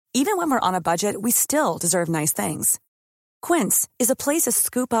Even when we're on a budget, we still deserve nice things. Quince is a place to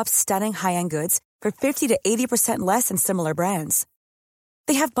scoop up stunning high-end goods for 50 to 80% less than similar brands.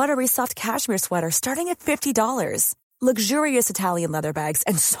 They have buttery soft cashmere sweaters starting at $50, luxurious Italian leather bags,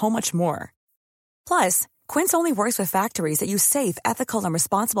 and so much more. Plus, Quince only works with factories that use safe, ethical, and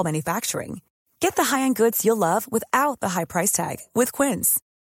responsible manufacturing. Get the high-end goods you'll love without the high price tag with Quince.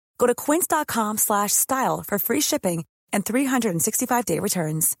 Go to quince.com/style for free shipping and 365-day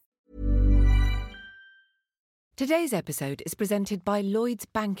returns. Today's episode is presented by Lloyds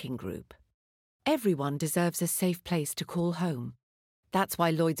Banking Group. Everyone deserves a safe place to call home. That's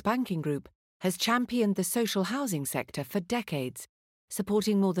why Lloyds Banking Group has championed the social housing sector for decades,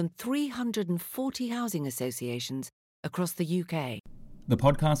 supporting more than 340 housing associations across the UK. The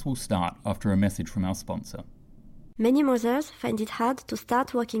podcast will start after a message from our sponsor. Many mothers find it hard to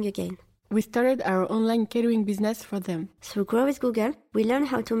start working again. We started our online catering business for them. Through Grow with Google, we learned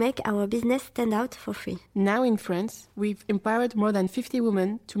how to make our business stand out for free. Now in France, we've empowered more than 50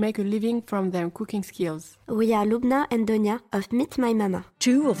 women to make a living from their cooking skills. We are Lubna and Donia of Meet My Mama.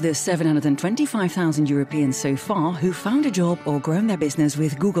 Two of the 725,000 Europeans so far who found a job or grown their business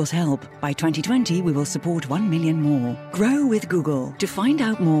with Google's help. By 2020, we will support 1 million more. Grow with Google. To find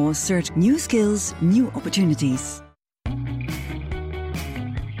out more, search new skills, new opportunities.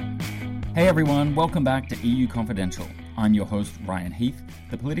 Hey everyone, welcome back to EU Confidential. I'm your host, Ryan Heath,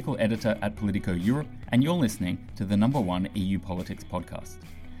 the political editor at Politico Europe, and you're listening to the #1 EU politics podcast.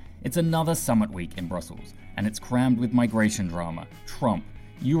 It's another summit week in Brussels, and it's crammed with migration drama, Trump,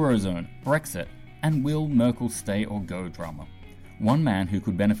 Eurozone, Brexit, and will Merkel stay or go drama. One man who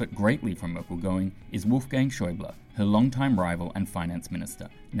could benefit greatly from Merkel going is Wolfgang Schäuble, her longtime rival and finance minister,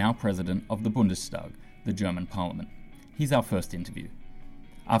 now president of the Bundestag, the German parliament. He's our first interview.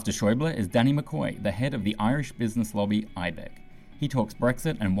 After Schäuble is Danny McCoy, the head of the Irish business lobby IBEC. He talks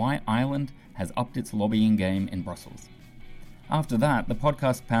Brexit and why Ireland has upped its lobbying game in Brussels. After that, the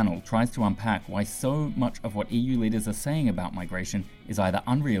podcast panel tries to unpack why so much of what EU leaders are saying about migration is either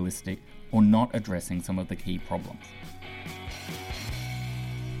unrealistic or not addressing some of the key problems.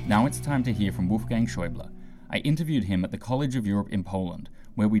 Now it's time to hear from Wolfgang Schäuble. I interviewed him at the College of Europe in Poland,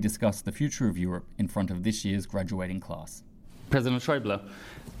 where we discussed the future of Europe in front of this year's graduating class. President Schäuble,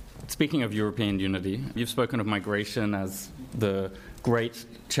 speaking of European unity, you've spoken of migration as the great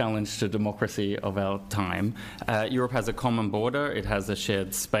challenge to democracy of our time. Europe has a common border, it has a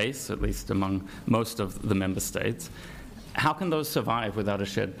shared space, at least among most of the member states. How can those survive without a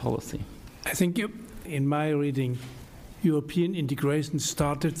shared policy? I think, in my reading, European integration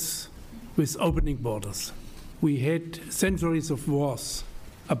started with opening borders. We had centuries of wars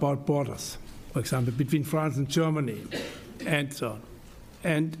about borders, for example, between France and Germany, and so on.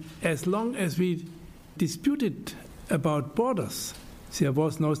 And as long as we disputed about borders, there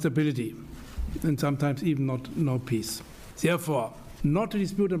was no stability, and sometimes even no peace. Therefore, not to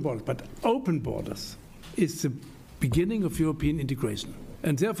dispute on borders, but open borders is the beginning of European integration.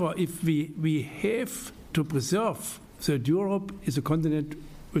 And therefore, if we have to preserve that Europe is a continent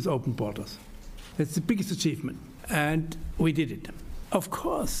with open borders, that's the biggest achievement. And we did it. Of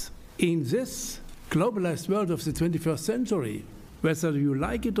course, in this globalized world of the 21st century, whether you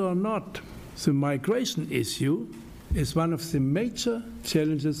like it or not, the migration issue is one of the major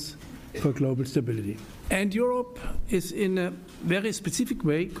challenges for global stability. And Europe is in a very specific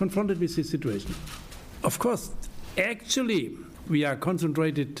way confronted with this situation. Of course, actually, we are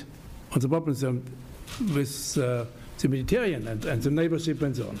concentrated on the problems with the Mediterranean and the neighborship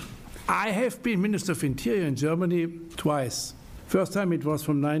and so on. I have been Minister of Interior in Germany twice. First time it was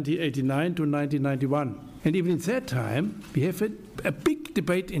from 1989 to 1991. And even in that time, we have a big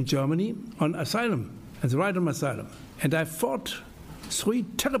debate in Germany on asylum and the right of asylum. And I fought 3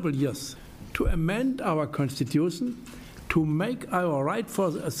 terrible years to amend our constitution to make our right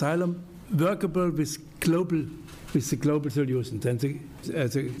for asylum workable with the global solutions and the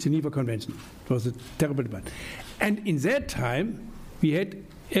Geneva Convention. It was a terrible debate. And in that time, we had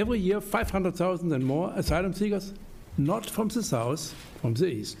every year 500,000 and more asylum seekers. Not from the south, from the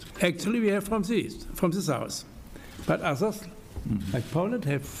east. Actually, we have from the east, from the south. But others, like Poland,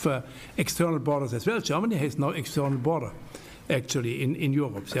 have external borders as well. Germany has no external border, actually, in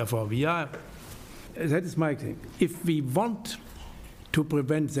Europe. Therefore, that is my thing. If we want to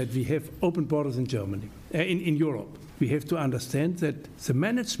prevent that we have open borders in Germany, in Europe, we have to understand that the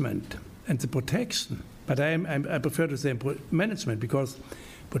management and the protection, but I prefer to say management, because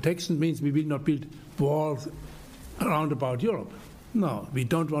protection means we will not build walls around about Europe. No, we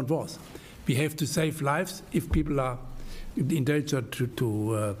don't want wars. We have to save lives if people are in danger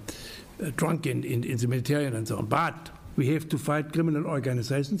to drunk in the Mediterranean and so on. But we have to fight criminal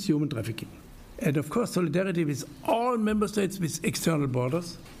organizations, human trafficking. And of course, solidarity with all member states with external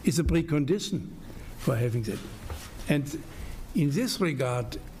borders is a precondition for having that. And in this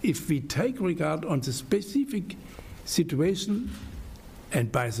regard, if we take regard on the specific situation,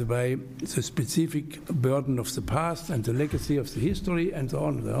 and by the way, the specific burden of the past and the legacy of the history and so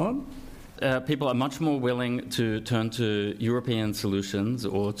on and so on, people are much more willing to turn to European solutions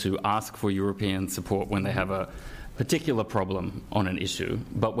or to ask for European support when they have a particular problem on an issue.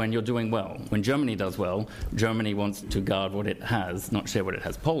 But when you're doing well, when Germany does well, Germany wants to guard what it has, not share what it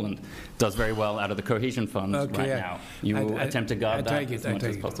has. Poland does very well out of the cohesion funds now. You will attempt to guard that as much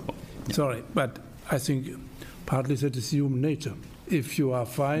as possible. Yeah. Sorry, but I think partly that is human nature. If you are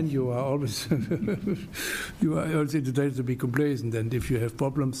fine, you are always you are also entitled to be complacent, and if you have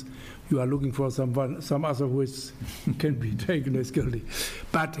problems, you are looking for some other who can be taken as guilty.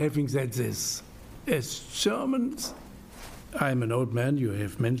 But having said this, as Germans, I'm an old man, you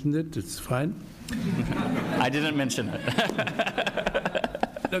have mentioned it, it's fine. I didn't mention it.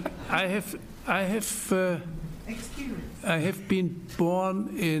 Look, I have been born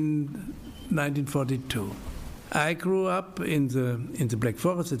in 1942. I grew up in the Black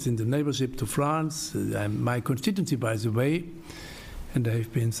Forest. It's in the neighborship to France. My constituency, by the way, and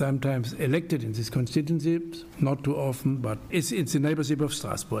I've been sometimes elected in this constituency, not too often, but it's the neighborship of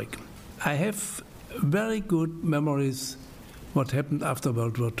Strasbourg. I have very good memories what happened after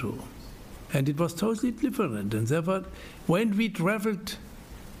World War II. And it was totally different. And therefore, when we traveled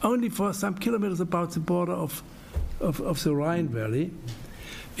only for some kilometers about the border of the Rhine Valley,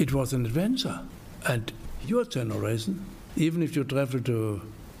 it was an adventure. And your generation, even if you travel to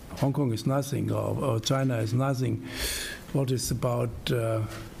Hong Kong is nothing, or China is nothing, what is about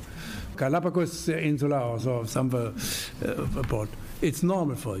Galapagos Insula or so, somewhere about, it's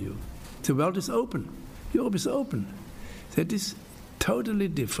normal for you. The world is open. Europe is open. That is totally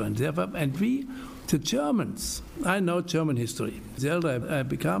different. And we, the Germans, I know German history. The older I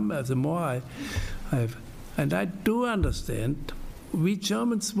become, the more I have. And I do understand, we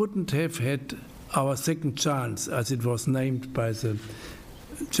Germans wouldn't have had our second chance, as it was named by the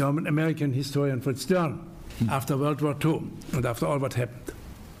German-American historian Fritz Stern, after World War II and after all what happened.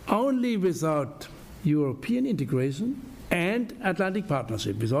 Only without European integration and Atlantic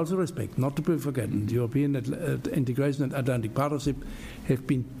Partnership, with all due respect, not to be forgotten, European integration and Atlantic Partnership have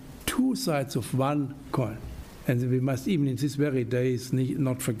been two sides of one coin. And we must, even in these very days,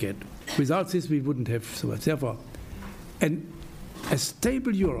 not forget. Without this, we wouldn't have so much. Therefore, and a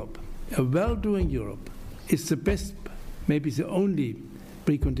stable Europe, a well-doing Europe, is the best, maybe the only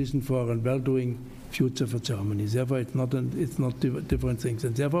precondition for a well-doing future for Germany. Therefore, it's not different things.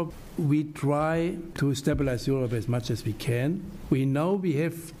 And therefore, we try to stabilize Europe as much as we can. We know we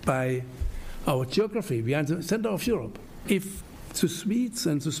have, by our geography, we are in the center of Europe. If the Swedes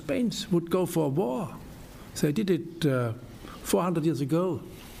and the Spains would go for war, they did it 400 years ago,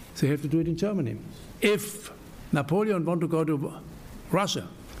 they have to do it in Germany. If Napoleon wanted to go to Russia,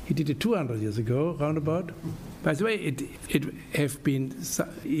 he did it 200 years ago, roundabout. By the way,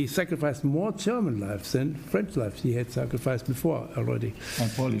 he sacrificed more German lives than French lives he had sacrificed before already.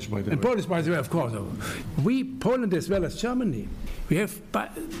 And Polish, by the way. And Polish, by the way, of course. We, Poland as well as Germany, we have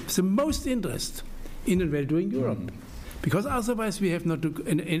the most interest in a well-doing Europe. Because otherwise we have not to,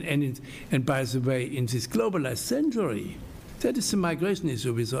 and by the way, in this globalized century, that is the migration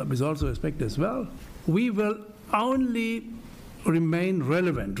issue with also respect as well. We will only remain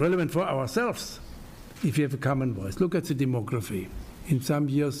relevant for ourselves if we have a common voice. Look at the demography. In some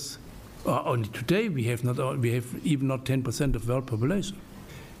years, or only today, we have even not 10% of world population.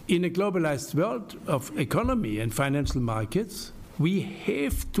 In a globalized world of economy and financial markets, we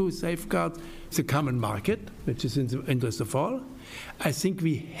have to safeguard the common market, which is in the interest of all. I think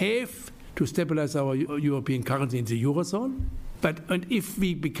we have to stabilize our European currency in the Eurozone. And if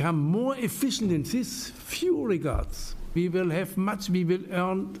we become more efficient in these few regards, we will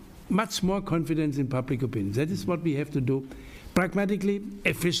earn much more confidence in public opinion. That is what we have to do, pragmatically,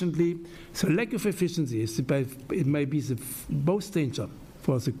 efficiently. So lack of efficiency it may be the most danger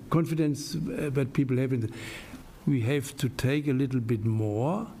for the confidence that people have in we have to take a little bit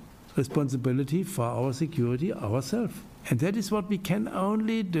more responsibility for our security ourselves. And that is what we can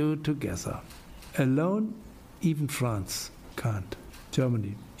only do together. Alone, even France can't.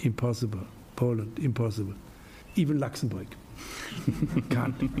 Germany, impossible. Poland, impossible. Even Luxembourg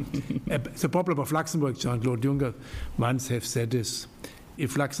can't. The problem of Luxembourg, Jean-Claude Juncker once have said this: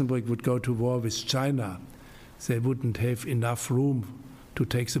 if Luxembourg would go to war with China, they wouldn't have enough room to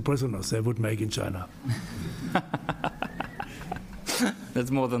take the prisoners they would make in China.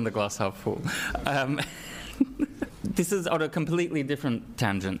 That's more than the glass half full. This is on a completely different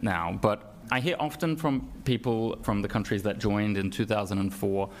tangent now, but I hear often from people from the countries that joined in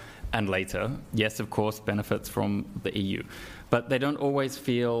 2004 and later, yes, of course, benefits from the EU, but they don't always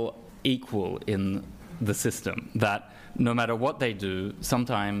feel equal in the system, that no matter what they do,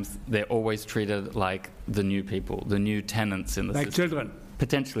 sometimes they're always treated like the new people, the new tenants in the system. Like children.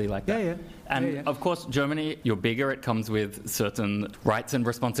 Potentially like that. Yeah. And of course, Germany, you're bigger, it comes with certain rights and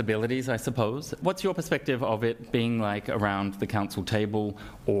responsibilities, I suppose. What's your perspective of it being like around the council table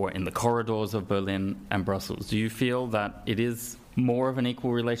or in the corridors of Berlin and Brussels? Do you feel that it is more of an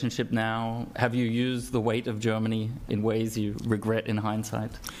equal relationship now? Have you used the weight of Germany in ways you regret in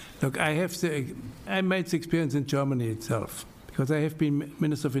hindsight? Look, I made the experience in Germany itself, because I have been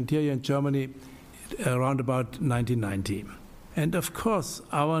Minister of Interior in Germany around about 1990. And of course,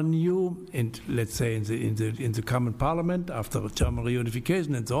 our new, let's say in the common parliament after German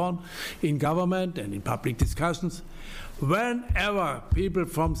reunification and so on, in government and in public discussions, whenever people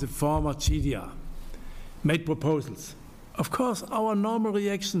from the former GDR made proposals, of course, our normal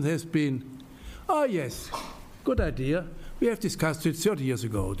reaction has been, oh yes, good idea. We have discussed it 30 years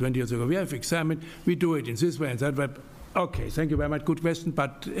ago, 20 years ago. We have examined, we do it in this way and that way. Okay, thank you very much, good question,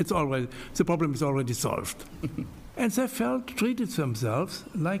 but the problem is already solved. And they treated themselves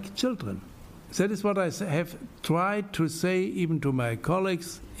like children. That is what I have tried to say even to my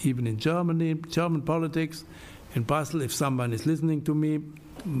colleagues, even in Germany, German politics, in Brussels, if someone is listening to me,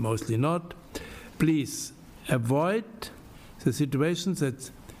 mostly not. Please avoid the situation that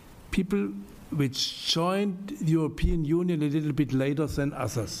people which joined the European Union a little bit later than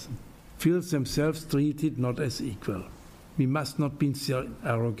others feel themselves treated not as equal. We must not be so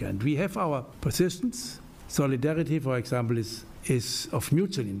arrogant. We have our positions. Solidarity, for example, is of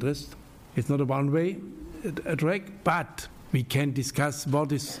mutual interest. It's not a one-way track, but we can discuss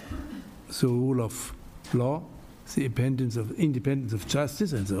what is the rule of law, the independence of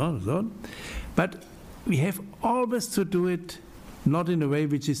justice, and so on and so on. But we have always to do it not in a way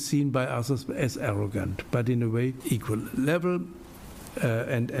which is seen by others as arrogant, but in a way equal level,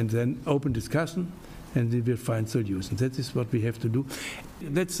 and then open discussion, and we will find solutions. That is what we have to do.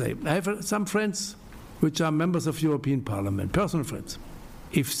 Let's say, I have some friends which are members of European Parliament, personal friends.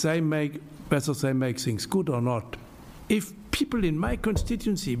 Whether they make things good or not. If people in my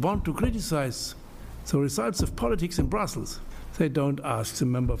constituency want to criticize the results of politics in Brussels, they don't ask the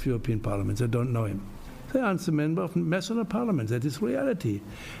member of European Parliament, they don't know him. They ask the member of national parliament, that is reality.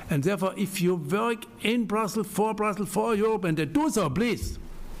 And therefore, if you work in Brussels, for Europe, and they do so, please,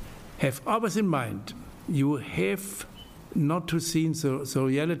 have always in mind, you have not to see the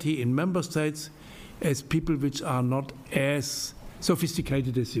reality in member states as people which are not as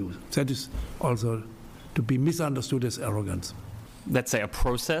sophisticated as you. That is also to be misunderstood as arrogance. Let's say a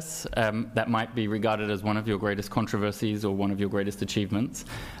process that might be regarded as one of your greatest controversies or one of your greatest achievements,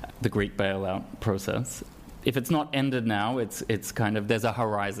 the Greek bailout process. If it's not ended now, it's kind of, there's a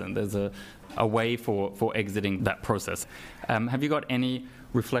horizon, there's a way for exiting that process. Have you got any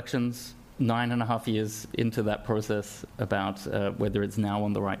reflections 9.5 years into that process about whether it's now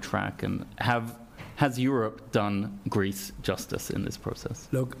on the right track, and has Europe done Greece justice in this process?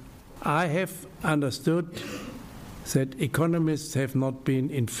 Look, I have understood that economists have not been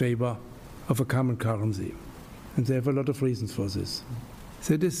in favor of a common currency, and they have a lot of reasons for this.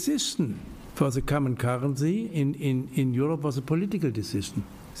 The decision for the common currency in Europe was a political decision.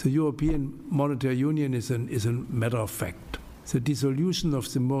 The European Monetary Union is a matter of fact. The dissolution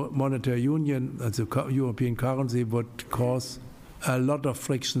of the monetary union and the European currency would cause a lot of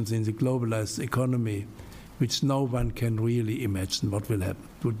frictions in the globalized economy, which no one can really imagine what will happen.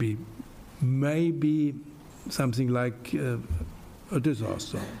 It would be maybe something like a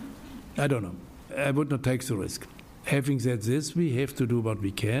disaster. I don't know. I would not take the risk. Having said this, we have to do what we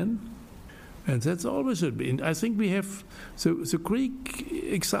can, and that's always should be. And I think we have, the Greek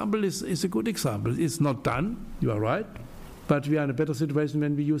example is a good example. It's not done, you are right, but we are in a better situation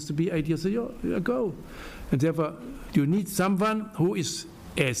than we used to be 8 years ago. And therefore, you need someone who is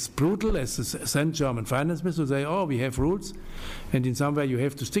as brutal as the then German finance minister, to say, oh, we have rules, and in some way you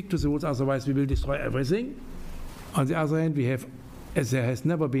have to stick to the rules, otherwise we will destroy everything. On the other hand, there has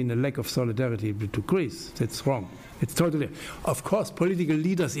never been a lack of solidarity to Greece. That's wrong. It's totally. Of course, political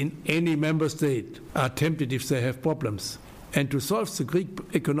leaders in any member state are tempted if they have problems. And to solve the Greek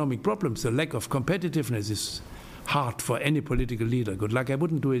economic problems, the lack of competitiveness is hard for any political leader. Good luck, I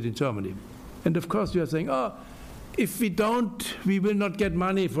wouldn't do it in Germany. And of course you are saying, oh, if we don't, we will not get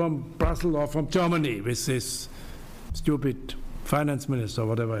money from Brussels or from Germany with this stupid finance minister or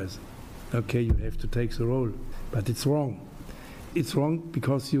whatever it is. Okay, you have to take the role. But it's wrong. It's wrong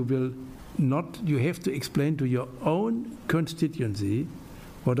because you will you have to explain to your own constituency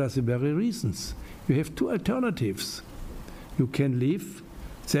what are the very reasons. You have two alternatives. You can leave,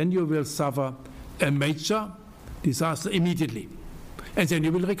 then you will suffer a major disaster immediately. And then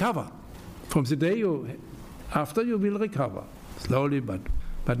you will recover. From the day after you will recover. Slowly,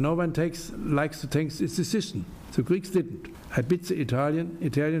 but no one likes to take this decision. The Greeks didn't. I bid the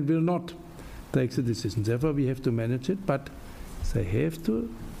Italian will not take the decision. Therefore we have to manage it, but they have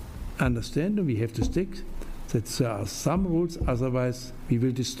to understand, and we have to stick, that there are some rules, otherwise we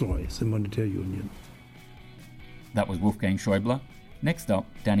will destroy the monetary union. That was Wolfgang Schäuble. Next up,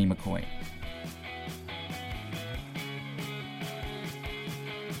 Danny McCoy.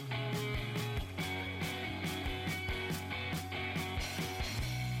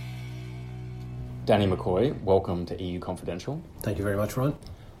 Danny McCoy, welcome to EU Confidential. Thank you very much, Ron.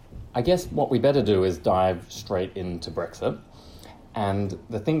 I guess what we better do is dive straight into Brexit. And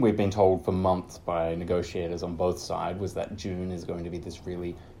the thing we've been told for months by negotiators on both sides was that June is going to be this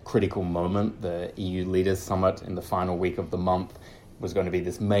really critical moment. The EU Leaders Summit in the final week of the month was going to be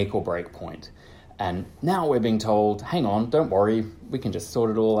this make or break point. And now we're being told, hang on, don't worry, we can just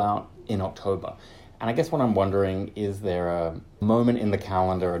sort it all out in October. And I guess what I'm wondering, is there a moment in the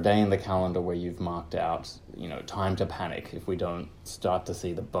calendar, a day in the calendar where you've marked out, time to panic if we don't start to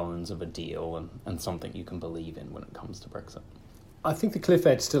see the bones of a deal and something you can believe in when it comes to Brexit? I think the cliff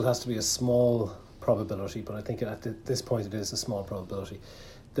edge still has to be a small probability, but I think at this point it is a small probability.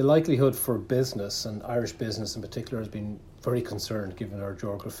 The likelihood for business, and Irish business in particular, has been very concerned, given our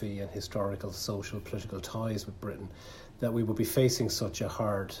geography and historical, social, political ties with Britain, that we will be facing such a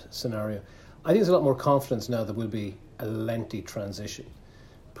hard scenario. I think there's a lot more confidence now that will be a lengthy transition,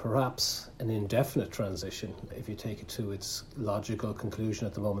 perhaps an indefinite transition, if you take it to its logical conclusion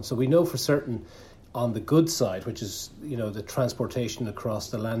at the moment. So we know for certain on the good side, which is, the transportation across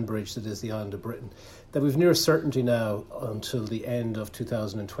the land bridge that is the island of Britain, that we've near certainty now until the end of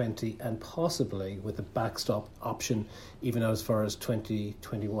 2020, and possibly with the backstop option even out as far as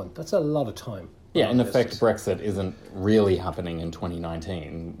 2021. That's a lot of time. Yeah, in effect, Brexit isn't really happening in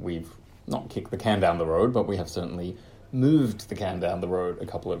 2019. We've not kicked the can down the road, but we have certainly moved the can down the road a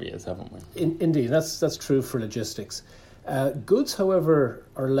couple of years, haven't we? Indeed, that's true for logistics. Goods, however,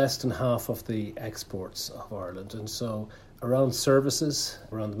 are less than half of the exports of Ireland, and so around services,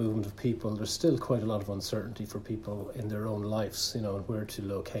 around the movement of people, there's still quite a lot of uncertainty for people in their own lives, and where to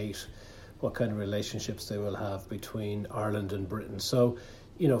locate, what kind of relationships they will have between Ireland and Britain. So,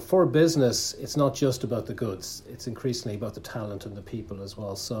 for business, it's not just about the goods, it's increasingly about the talent and the people as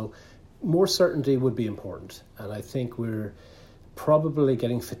well. So more certainty would be important, and I think we're probably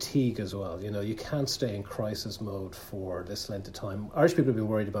getting fatigue as well. You can't stay in crisis mode for this length of time. Irish people have been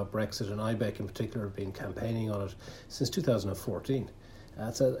worried about Brexit, and IBEC in particular have been campaigning on it since 2014.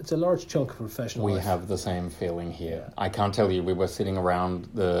 It's a large chunk of professional life. We have the same feeling here. I can't tell you, we were sitting around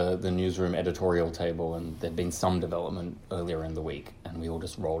the newsroom editorial table, and there'd been some development earlier in the week, and we all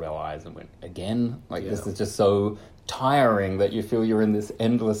just rolled our eyes and went, again? This is just so tiring that you feel you're in this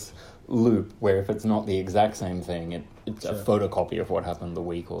endless loop where if it's not the exact same thing, it's a photocopy of what happened the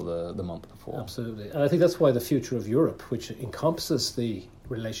week or the month before. Absolutely. And I think that's why the future of Europe, which encompasses the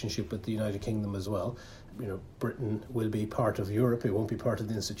relationship with the United Kingdom as well, Britain will be part of Europe. It won't be part of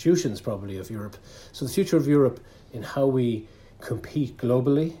the institutions probably of Europe. So the future of Europe in how we compete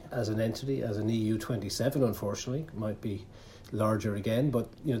globally as an entity, as an EU27, unfortunately, might be larger again. But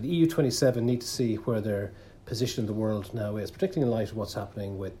the EU27 need to see where their position in the world now is, particularly in light of what's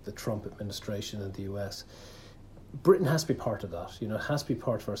happening with the Trump administration in the US. Britain has to be part of that, it has to be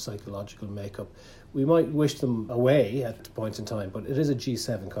part of our psychological makeup. We might wish them away at points in time, but it is a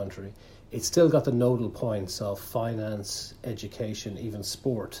G7 country. It's still got the nodal points of finance, education, even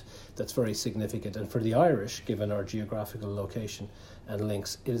sport that's very significant. And for the Irish, given our geographical location and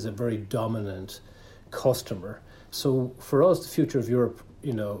links, it is a very dominant customer. So for us, the future of Europe,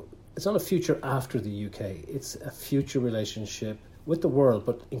 it's not a future after the UK. It's a future relationship with the world,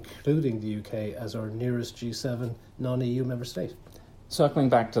 but including the UK as our nearest G7 non-EU member state. Circling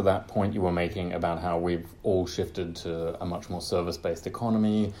back to that point you were making about how we've all shifted to a much more service-based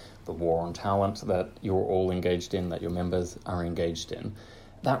economy, the war on talent that you're all engaged in, that your members are engaged in,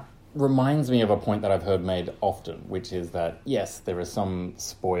 that reminds me of a point that I've heard made often, which is that, yes, there are some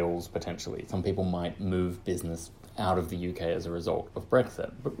spoils potentially. Some people might move business out of the UK as a result of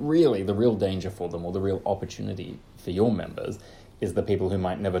Brexit. But really, the real danger for them, or the real opportunity for your members, is the people who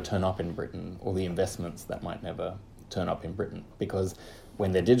might never turn up in Britain, or the investments that might never turn up in Britain. Because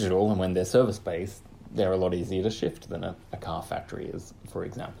when they're digital and when they're service-based, they're a lot easier to shift than a car factory is, for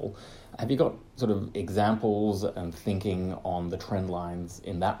example. Have you got sort of examples and thinking on the trend lines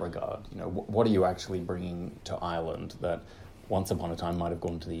in that regard? You know, what are you actually bringing to Ireland that once upon a time might have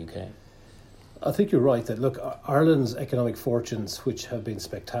gone to the UK? I think you're right that, look, Ireland's economic fortunes, which have been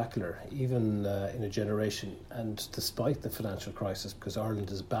spectacular, even in a generation, and despite the financial crisis, because Ireland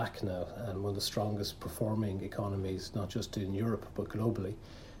is back now and one of the strongest performing economies, not just in Europe, but globally,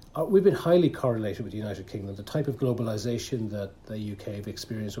 we've been highly correlated with the United Kingdom. The type of globalisation that the UK have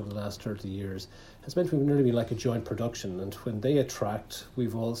experienced over the last 30 years has meant we've nearly been like a joint production, and when they attract,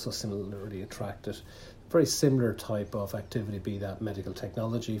 we've also similarly attracted very similar type of activity, be that medical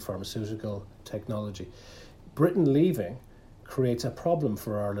technology, pharmaceutical technology. Britain leaving creates a problem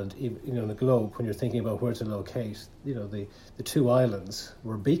for Ireland, in the globe, when you're thinking about where to locate. You know, the two islands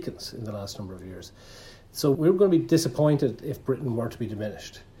were beacons in the last number of years. So we're going to be disappointed if Britain were to be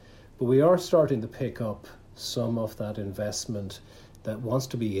diminished. But we are starting to pick up some of that investment that wants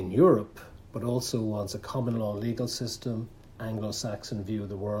to be in Europe, but also wants a common law legal system, Anglo-Saxon view of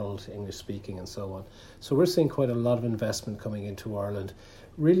the world, English speaking and so on. So we're seeing quite a lot of investment coming into Ireland,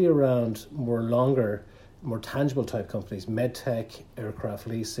 really around more tangible type companies, medtech, aircraft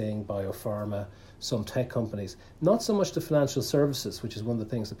leasing, biopharma, some tech companies. Not so much the financial services, which is one of the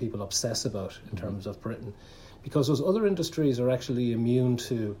things that people obsess about in terms of Britain, because those other industries are actually immune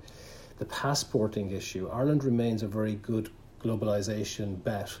to the passporting issue. Ireland remains a very good globalisation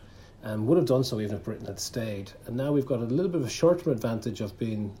bet, and would have done so even if Britain had stayed. And now we've got a little bit of a short-term advantage of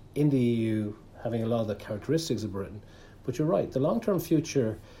being in the EU, having a lot of the characteristics of Britain. But you're right, the long-term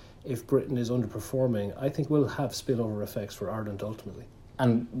future, if Britain is underperforming, I think will have spillover effects for Ireland ultimately.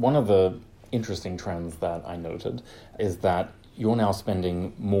 And one of the interesting trends that I noted is that you're now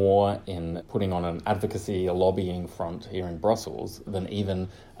spending more in putting on an advocacy, a lobbying front here in Brussels than even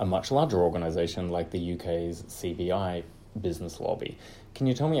a much larger organisation like the UK's CBI business lobby. Can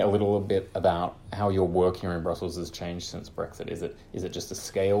you tell me a little bit about how your work here in Brussels has changed since Brexit? Is it just a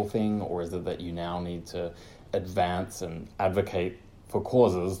scale thing, or is it that you now need to advance and advocate for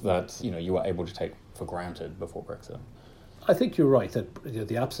causes that you were able to take for granted before Brexit? I think you're right that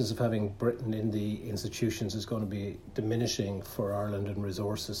the absence of having Britain in the institutions is going to be diminishing for Ireland in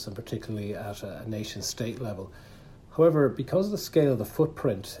resources, and particularly at a nation-state level. However, because of the scale of the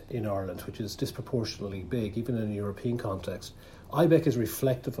footprint in Ireland, which is disproportionately big, even in a European context, IBEC is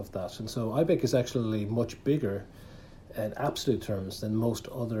reflective of that. And so IBEC is actually much bigger in absolute terms than most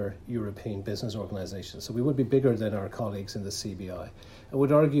other European business organisations. So we would be bigger than our colleagues in the CBI. I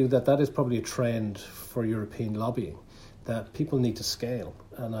would argue that that is probably a trend for European lobbying, that people need to scale.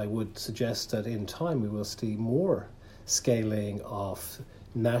 And I would suggest that in time we will see more scaling of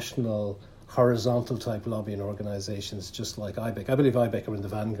national horizontal type lobbying organisations just like IBEC. I believe IBEC are in the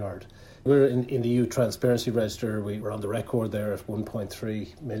vanguard. We're in the EU Transparency Register. We were on the record there at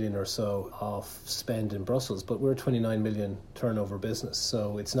 1.3 million or so of spend in Brussels, but we're a 29 million turnover business.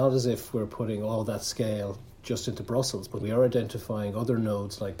 So it's not as if we're putting all that scale just into Brussels, but we are identifying other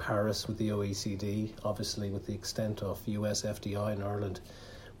nodes like Paris with the OECD, obviously with the extent of US FDI in Ireland.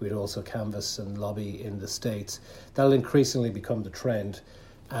 We'd also canvass and lobby in the States. That'll increasingly become the trend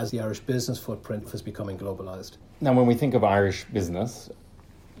as the Irish business footprint is becoming globalised. Now, when we think of Irish business,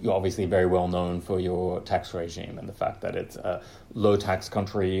 you're obviously very well known for your tax regime and the fact that it's a low-tax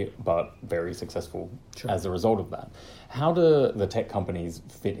country, but very successful as a result of that. How do the tech companies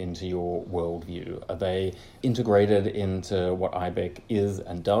fit into your worldview? Are they integrated into what IBEC is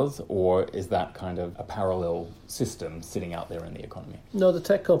and does, or is that kind of a parallel system sitting out there in the economy? No, the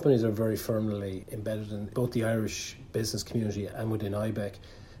tech companies are very firmly embedded in both the Irish business community and within IBEC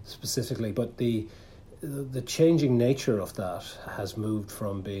specifically, but the changing nature of that has moved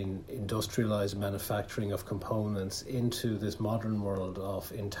from being industrialized manufacturing of components into this modern world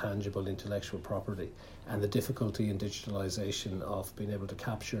of intangible intellectual property, and the difficulty in digitalization of being able to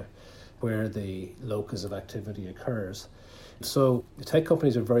capture where the locus of activity occurs. So the tech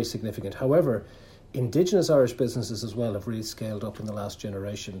companies are very significant. However, Indigenous Irish businesses as well have really scaled up in the last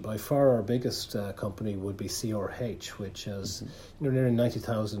generation. By far our biggest company would be CRH, which has nearly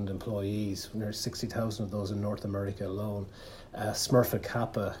 90,000 employees, nearly 60,000 of those in North America alone. Smurfit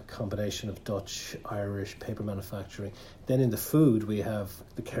Kappa, combination of Dutch, Irish paper manufacturing. Then in the food we have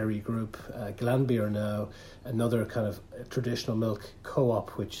the Kerry Group, Glanbia now, another kind of traditional milk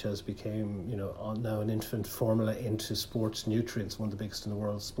co-op which has become now an infant formula into sports nutrients, one of the biggest in the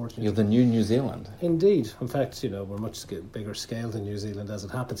world. Sports nutrients. You're the new New Zealand. Indeed. In fact, we're much bigger scale than New Zealand as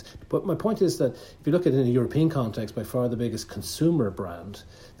it happens. But my point is that if you look at it in a European context, by far the biggest consumer brand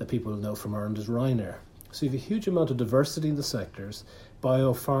that people know from Ireland is Ryanair. So you have a huge amount of diversity in the sectors,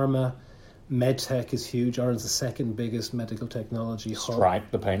 biopharma, MedTech is huge. Ireland's the second biggest medical technology hub.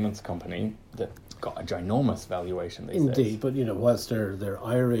 Stripe, the payments company, that got a ginormous valuation these days. Indeed, but whilst they're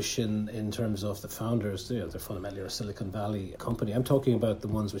Irish in terms of the founders, they're fundamentally a Silicon Valley company. I'm talking about the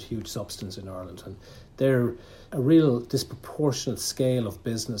ones with huge substance in Ireland, and they're a real disproportionate scale of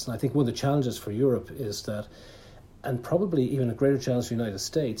business. And I think one of the challenges for Europe is that, and probably even a greater challenge for the United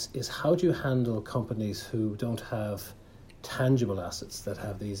States, is how do you handle companies who don't have tangible assets, that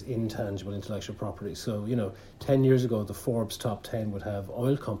have these intangible intellectual property. So, 10 years ago, the Forbes top 10 would have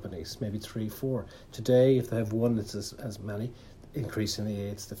oil companies, maybe 3, 4. Today, if they have one, it's as many. Increasingly,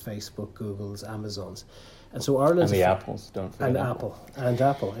 it's the Facebook, Googles, Amazons. And so Ireland... And the Apples, don't forget. And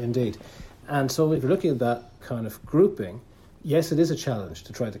Apple, indeed. And so if you're looking at that kind of grouping, yes, it is a challenge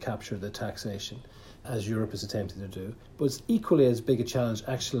to try to capture the taxation, as Europe is attempting to do, but it's equally as big a challenge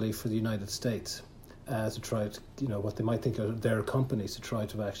actually for the United States. To try to, what they might think of their companies, to try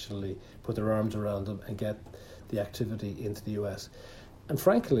to actually put their arms around them and get the activity into the US. And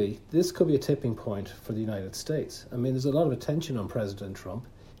frankly, this could be a tipping point for the United States. I mean, there's a lot of attention on President Trump.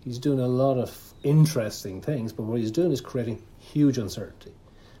 He's doing a lot of interesting things, but what he's doing is creating huge uncertainty.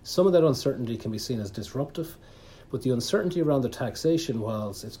 Some of that uncertainty can be seen as disruptive, but the uncertainty around the taxation,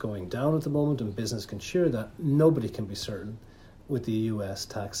 whilst it's going down at the moment and business can share that, nobody can be certain with the US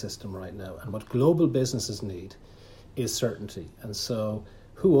tax system right now. And what global businesses need is certainty. And so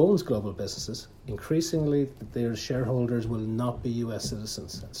who owns global businesses? Increasingly, their shareholders will not be US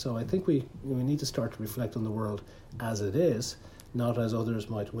citizens. So I think we need to start to reflect on the world as it is, not as others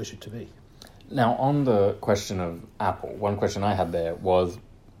might wish it to be. Now, on the question of Apple, one question I had there was,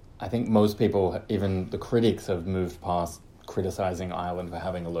 I think most people, even the critics, have moved past criticizing Ireland for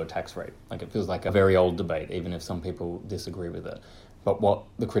having a low tax rate. Like, it feels like a very old debate, even if some people disagree with it. But what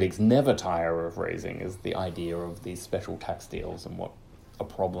the critics never tire of raising is the idea of these special tax deals and what a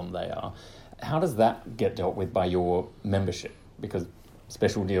problem they are. How does that get dealt with by your membership? Because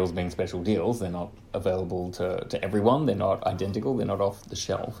special deals being special deals, they're not available to everyone, they're not identical, they're not off the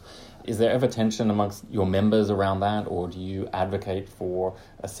shelf. Is there ever tension amongst your members around that, or do you advocate for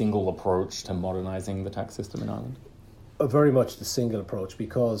a single approach to modernizing the tax system in Ireland? Very much the single approach,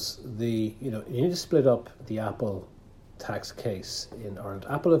 because you need to split up the Apple tax case in Ireland.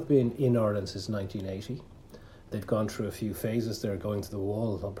 Apple have been in Ireland since 1980. They've gone through a few phases. They're going to the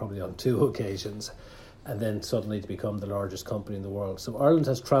wall probably on 2 occasions, and then suddenly to become the largest company in the world. So Ireland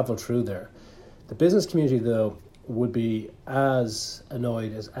has travelled through there. The business community, though, would be as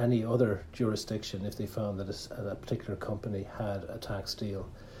annoyed as any other jurisdiction if they found that a particular company had a tax deal.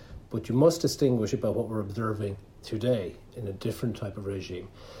 But you must distinguish about what we're observing today in a different type of regime.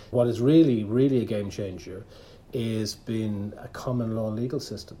 What is really, really a game changer is been a common law legal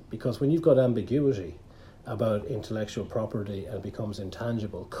system, because when you've got ambiguity about intellectual property and it becomes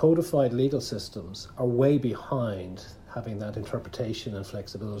intangible, codified legal systems are way behind having that interpretation and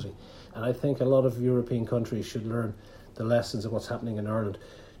flexibility. And I think a lot of European countries should learn the lessons of what's happening in Ireland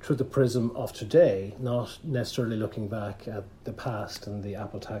through the prism of today, not necessarily looking back at the past and the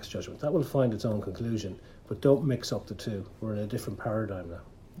Apple tax judgment. That will find its own conclusion, but don't mix up the two. We're in a different paradigm now.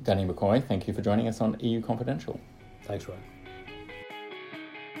 Danny McCoy, thank you for joining us on EU Confidential. Thanks, Ryan.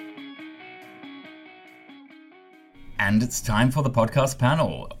 And it's time for the podcast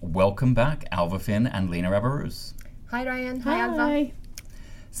panel. Welcome back, Ailbhe Finn and Lena Abaruz. Hi, Ryan. Hi, Ailbhe.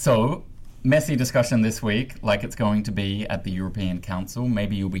 So, messy discussion this week, like it's going to be at the European Council.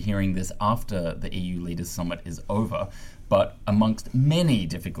 Maybe you'll be hearing this after the EU Leaders Summit is over. But amongst many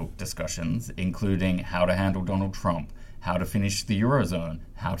difficult discussions, including how to handle Donald Trump, how to finish the Eurozone,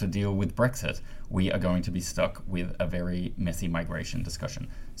 how to deal with Brexit, we are going to be stuck with a very messy migration discussion.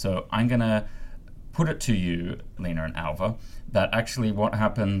 So I'm going to put it to you, Lena and Ailbhe, that actually what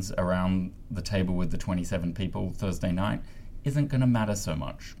happens around the table with the 27 people Thursday night isn't going to matter so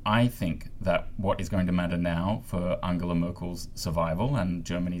much. I think that what is going to matter now for Angela Merkel's survival and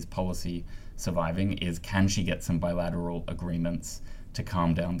Germany's policy surviving is, can she get some bilateral agreements to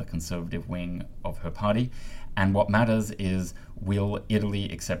calm down the conservative wing of her party? And what matters is, will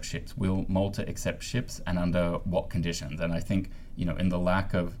Italy accept ships? Will Malta accept ships, and under what conditions? And I think, in the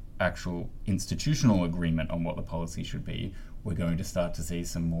lack of actual institutional agreement on what the policy should be, we're going to start to see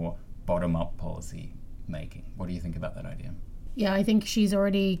some more bottom-up policy making. What do you think about that idea? Yeah, I think she's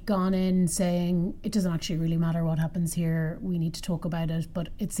already gone in saying it doesn't actually really matter what happens here. We need to talk about it. But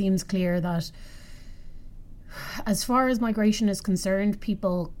it seems clear that as far as migration is concerned,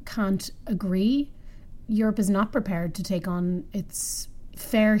 people can't agree. Europe is not prepared to take on its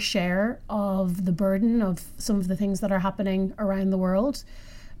fair share of the burden of some of the things that are happening around the world,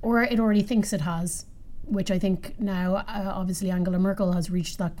 or it already thinks it has. which I think now, obviously, Angela Merkel has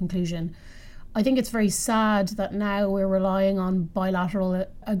reached that conclusion. I think it's very sad that now we're relying on bilateral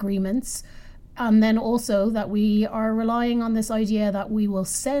agreements, and then also that we are relying on this idea that we will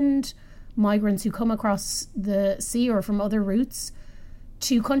send migrants who come across the sea or from other routes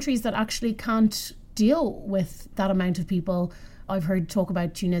to countries that actually can't deal with that amount of people. I've heard talk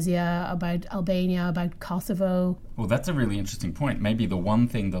about Tunisia, about Albania, about Kosovo. Well, that's a really interesting point. Maybe the one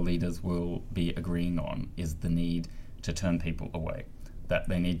thing the leaders will be agreeing on is the need to turn people away, that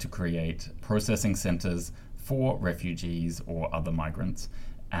they need to create processing centres for refugees or other migrants,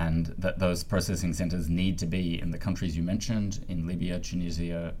 and that those processing centres need to be in the countries you mentioned, in Libya,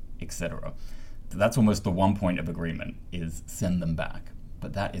 Tunisia, etc. That's almost the one point of agreement, is send them back.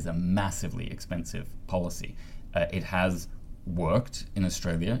 But that is a massively expensive policy. It has worked in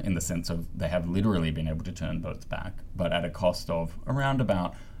Australia in the sense of they have literally been able to turn boats back, but at a cost of around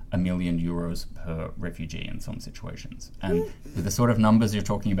about €1 million per refugee in some situations. And with the sort of numbers you're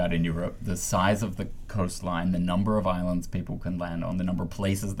talking about in Europe, the size of the coastline, the number of islands people can land on, the number of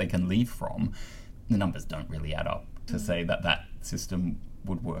places they can leave from, the numbers don't really add up to say that that system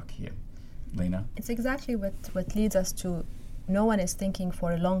would work here. Lena? It's exactly what leads us to no one is thinking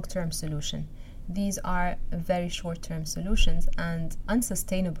for a long-term solution. These are very short-term solutions and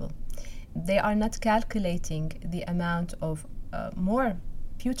unsustainable. They are not calculating the amount of more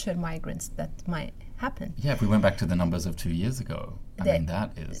future migrants that might happen. Yeah, if we went back to the numbers of 2 years ago, I mean,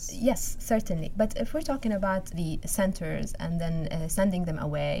 that is... Yes, certainly. But if we're talking about the centers and then sending them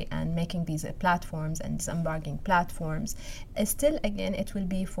away and making these platforms and disembarking platforms, still, again, it will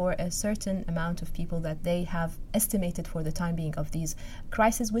be for a certain amount of people that they have estimated for the time being of these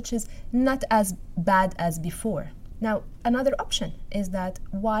crises, which is not as bad as before. Now, another option is that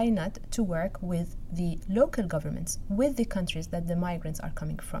why not to work with the local governments, with the countries that the migrants are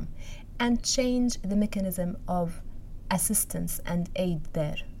coming from, and change the mechanism of assistance and aid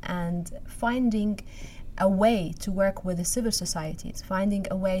there, and finding a way to work with the civil societies, finding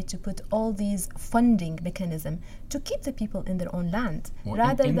a way to put all these funding mechanism to keep the people in their own land. Well,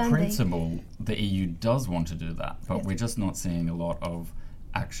 rather in than principle, the EU does want to do that, but we're just not seeing a lot of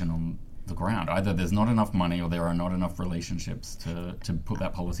action on the ground. Either there's not enough money or there are not enough relationships to put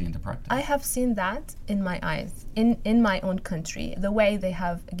that policy into practice. I have seen that in my eyes, in my own country, the way they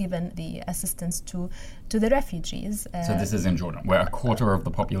have given the assistance to the refugees. So this is in Jordan, where a quarter of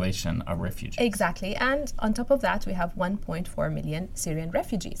the population are refugees. Exactly. And on top of that, we have 1.4 million Syrian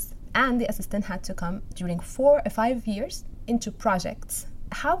refugees. And the assistance had to come during 4 or 5 years into projects.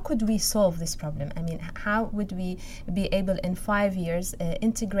 How could we solve this problem? I mean, how would we be able in 5 years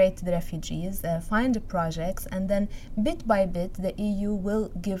integrate the refugees, find the projects, and then bit by bit the EU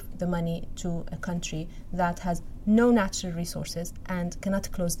will give the money to a country that has no natural resources and cannot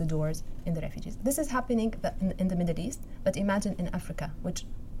close the doors in the refugees. This is happening in the Middle East, but imagine in Africa, which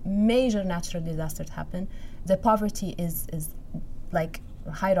major natural disasters happen. The poverty is like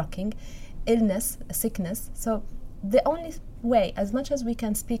high-rocking, illness, sickness. So the only way, as much as we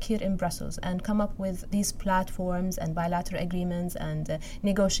can speak here in Brussels and come up with these platforms and bilateral agreements and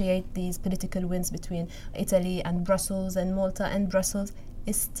negotiate these political wins between Italy and Brussels and Malta and Brussels,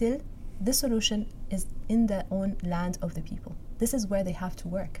 is still the solution is in the own land of the people. This is where they have to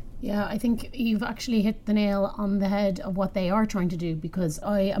work. Yeah, I think you've actually hit the nail on the head of what they are trying to do, because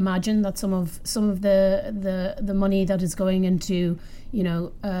I imagine that some of the money that is going into,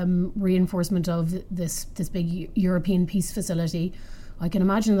 reinforcement of this big European peace facility, I can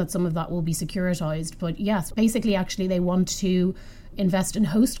imagine that some of that will be securitized. But yes, basically, actually, they want to invest in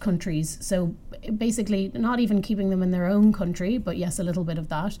host countries. So basically not even keeping them in their own country, but yes, a little bit of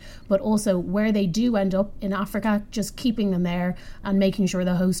that, but also where they do end up in Africa, just keeping them there and making sure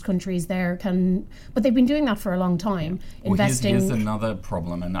the host countries there can, but they've been doing that for a long time. Well, here's another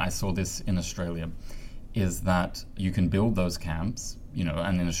problem, and I saw this in Australia, is that you can build those camps,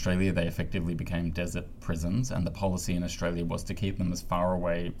 and in Australia they effectively became desert prisons, and the policy in Australia was to keep them as far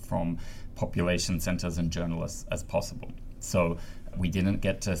away from population centres and journalists as possible. So we didn't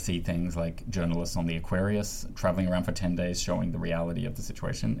get to see things like journalists on the Aquarius travelling around for 10 days showing the reality of the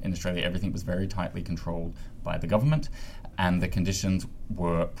situation. In Australia, everything was very tightly controlled by the government, and the conditions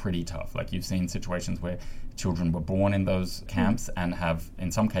were pretty tough. Like, you've seen situations where children were born in those camps and have,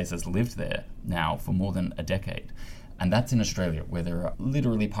 in some cases, lived there now for more than a decade. And that's in Australia, where there are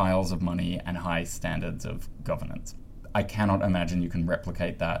literally piles of money and high standards of governance. I cannot imagine you can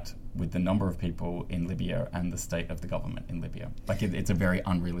replicate that with the number of people in Libya and the state of the government in Libya. Like, it's a very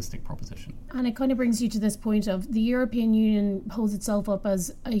unrealistic proposition. And it kind of brings you to this point of the European Union holds itself up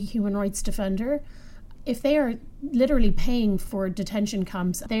as a human rights defender. if they are literally paying for detention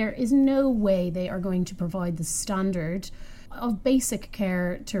camps, there is no way they are going to provide the standard of basic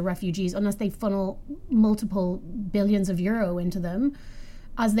care to refugees unless they funnel multiple billions of euro into them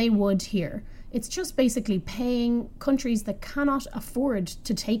as they would here. It's just basically paying countries that cannot afford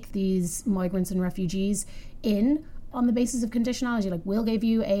to take these migrants and refugees in on the basis of conditionality, like we'll give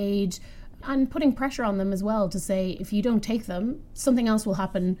you aid, and putting pressure on them as well to say if you don't take them, something else will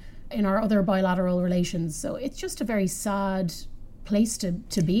happen in our other bilateral relations. So it's just a very sad place to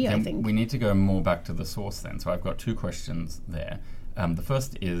be, I think. We need to go more back to the source then. So I've got two questions there. The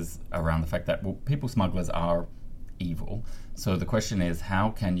first is around the fact that, well, people smugglers are evil. So the question is, how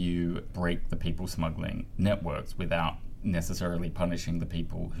can you break the people smuggling networks without necessarily punishing the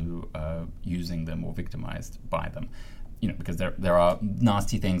people who are using them or victimized by them? You know, because there are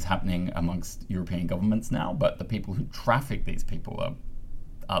nasty things happening amongst European governments now, but the people who traffic these people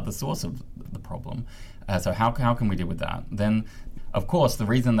are the source of the problem. So how can we deal with that? Then, of course, the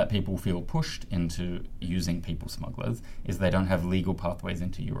reason that people feel pushed into using people smugglers is they don't have legal pathways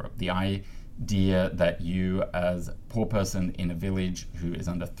into Europe. The idea that you, as a poor person in a village who is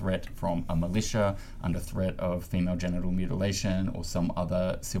under threat from a militia, under threat of female genital mutilation or some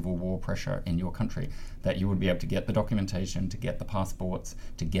other civil war pressure in your country, that you would be able to get the documentation, to get the passports,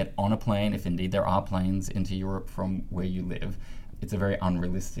 to get on a plane, if indeed there are planes into Europe from where you live. It's a very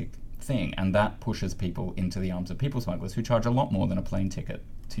unrealistic thing, and that pushes people into the arms of people smugglers who charge a lot more than a plane ticket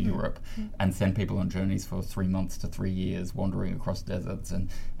to Europe and send people on journeys for 3 months to 3 years, wandering across deserts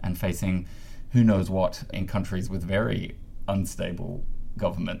and facing who knows what in countries with very unstable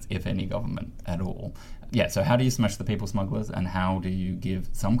governments, if any government at all. Yeah, so how do you smash the people smugglers, and how do you give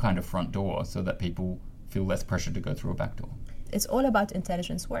some kind of front door so that people feel less pressure to go through a back door? It's all about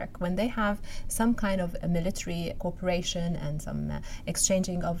intelligence work. When they have some kind of a military cooperation and some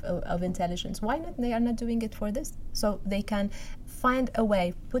exchanging of intelligence, why not? They are not doing it for this. So they can find a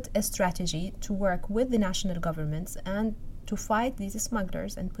way, put a strategy to work with the national governments and to fight these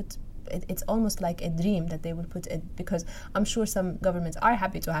smugglers and put it's almost like a dream that they will put it, because I'm sure some governments are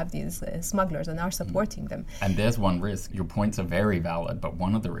happy to have these smugglers and are supporting them. And there's one risk. Your points are very valid, but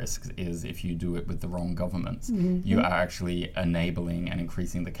one of the risks is if you do it with the wrong governments, you are actually enabling and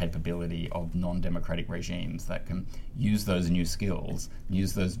increasing the capability of non-democratic regimes that can use those new skills,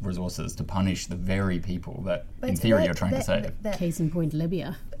 use those resources to punish the very people that, in theory, you're trying to save. Case in point,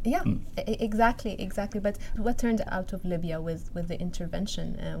 Libya. Yeah, exactly. But what turned out of Libya with the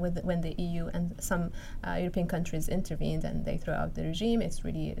intervention, when the EU and some European countries intervened and they threw out the regime,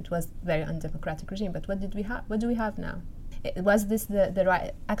 it was very undemocratic regime. But what did we have? What do we have now? Was this the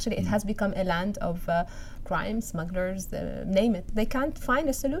right? Actually, it has become a land of crime, smugglers, name it. They can't find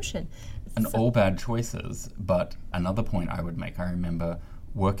a solution. And all bad choices. But another point I would make, I remember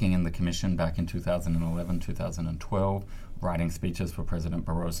working in the Commission back in 2011, 2012, writing speeches for President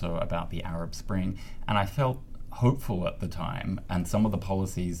Barroso about the Arab Spring, and I felt hopeful at the time, and some of the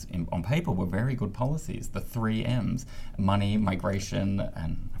policies on paper were very good policies. The 3 M's, money, migration,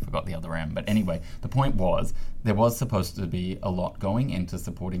 and I forgot the other M, but anyway, the point was there was supposed to be a lot going into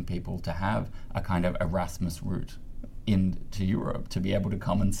supporting people to have a kind of Erasmus route into Europe, to be able to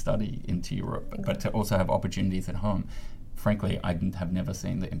come and study into Europe, but to also have opportunities at home. Frankly, I have never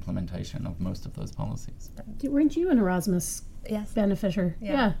seen the implementation of most of those policies. Weren't you an Erasmus beneficiary?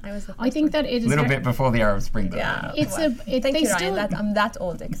 Yeah. I was. I think that it is a little bit before the Arab Spring, though. Yeah, thank you, Ryan. I'm that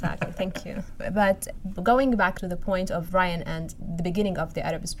old, exactly. Thank you. But going back to the point of Ryan and the beginning of the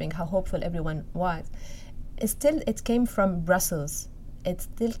Arab Spring, how hopeful everyone was, it came from Brussels. It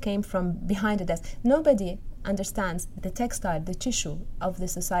still came from behind the desk. Nobody understands the textile, the tissue of the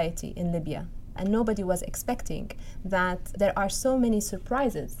society in Libya. And nobody was expecting that there are so many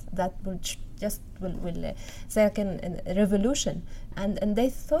surprises that will second a revolution. And they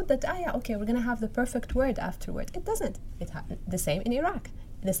thought that, we're going to have the perfect word afterward. It doesn't. It happened the same in Iraq,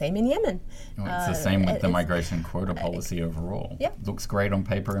 the same in Yemen. It's the same with the migration quota policy overall. Yeah. Looks great on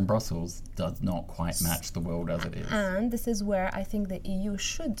paper in Brussels, does not quite match the world as it is. And this is where I think the EU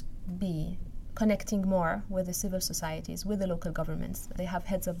should be connecting more with the civil societies, with the local governments. They have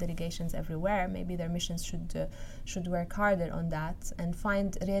heads of delegations everywhere. Maybe their missions should work harder on that and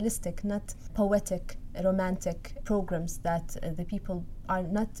find realistic, not poetic, romantic programs that the people are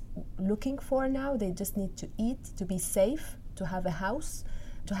not looking for now. They just need to eat, to be safe, to have a house,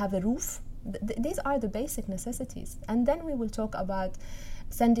 to have a roof. These are the basic necessities. And then we will talk about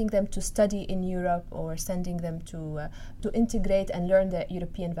sending them to study in Europe or sending them to integrate and learn the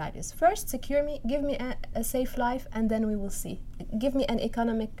European values. First, give me a safe life, and then we will see. Give me an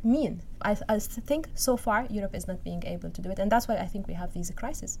economic mean. I think so far Europe is not being able to do it, and that's why I think we have these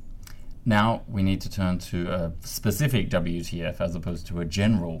crises. Now we need to turn to a specific WTF as opposed to a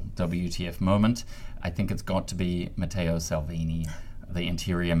general WTF moment. I think it's got to be Matteo Salvini, the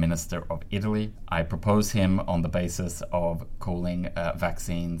Interior Minister of Italy. I propose him on the basis of calling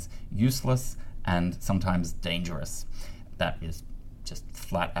vaccines useless and sometimes dangerous. That is just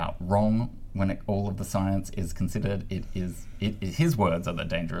flat out wrong when all of the science is considered. His words are the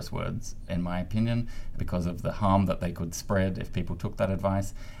dangerous words, in my opinion, because of the harm that they could spread if people took that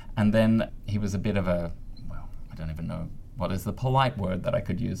advice. And then he was a bit of a, well, I don't even know what is the polite word that I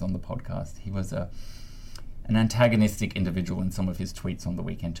could use on the podcast. He was an antagonistic individual in some of his tweets on the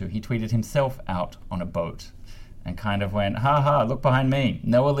weekend too. He tweeted himself out on a boat and kind of went, ha ha, look behind me,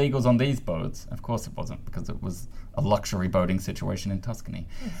 no illegals on these boats. Of course it wasn't, because it was a luxury boating situation in Tuscany.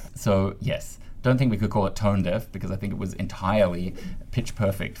 So yes, don't think we could call it tone deaf, because I think it was entirely pitch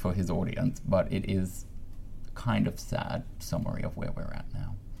perfect for his audience, but it is kind of sad summary of where we're at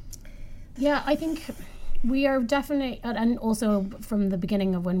now. Yeah, I think we are definitely, and also from the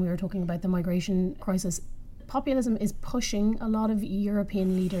beginning of when we were talking about the migration crisis, populism is pushing a lot of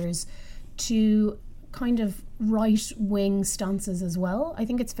European leaders to kind of right-wing stances as well. I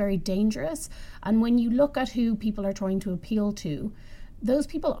think it's very dangerous. And when you look at who people are trying to appeal to, those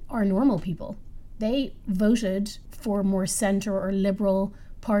people are normal people. They voted for more centre or liberal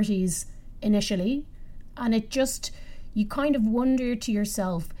parties initially. And it just, you kind of wonder to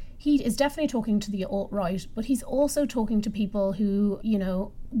yourself, he is definitely talking to the alt-right, but he's also talking to people who, you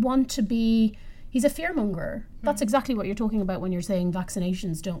know, want to be, he's a fearmonger. That's exactly what you're talking about when you're saying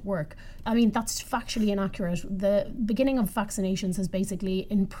vaccinations don't work. I mean, that's factually inaccurate. The beginning of vaccinations has basically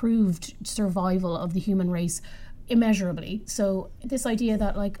improved survival of the human race immeasurably. So this idea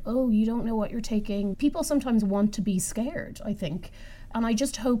that like, oh, you don't know what you're taking, people sometimes want to be scared, I think. And I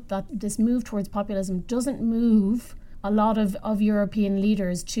just hope that this move towards populism doesn't move a lot of European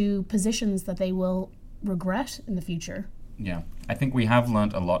leaders to positions that they will regret in the future. Yeah, I think we have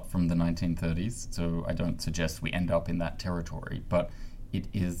learnt a lot from the 1930s, so I don't suggest we end up in that territory, but it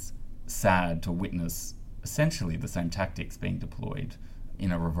is sad to witness essentially the same tactics being deployed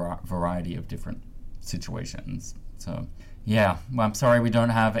in a variety of different situations. So, yeah, well, I'm sorry we don't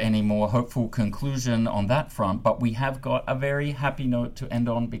have any more hopeful conclusion on that front, but we have got a very happy note to end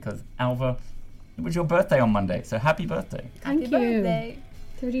on because, Alva, it was your birthday on Monday, so happy birthday. Thank you. Birthday.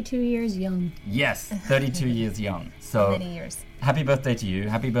 32 years young. Yes, 32 years young. So many years. Happy birthday to you.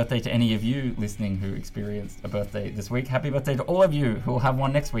 Happy birthday to any of you listening who experienced a birthday this week. Happy birthday to all of you who will have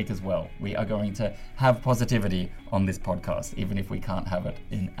one next week as well. We are going to have positivity on this podcast, even if we can't have it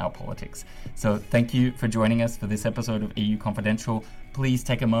in our politics. So thank you for joining us for this episode of EU Confidential. Please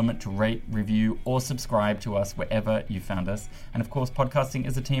take a moment to rate, review, or subscribe to us wherever you found us. And of course, podcasting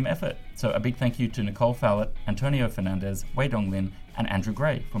is a team effort. So a big thank you to Nicole Fowlett, Antonio Fernandez, Wei Dong Lin, and Andrew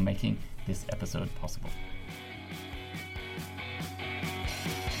Gray for making this episode possible.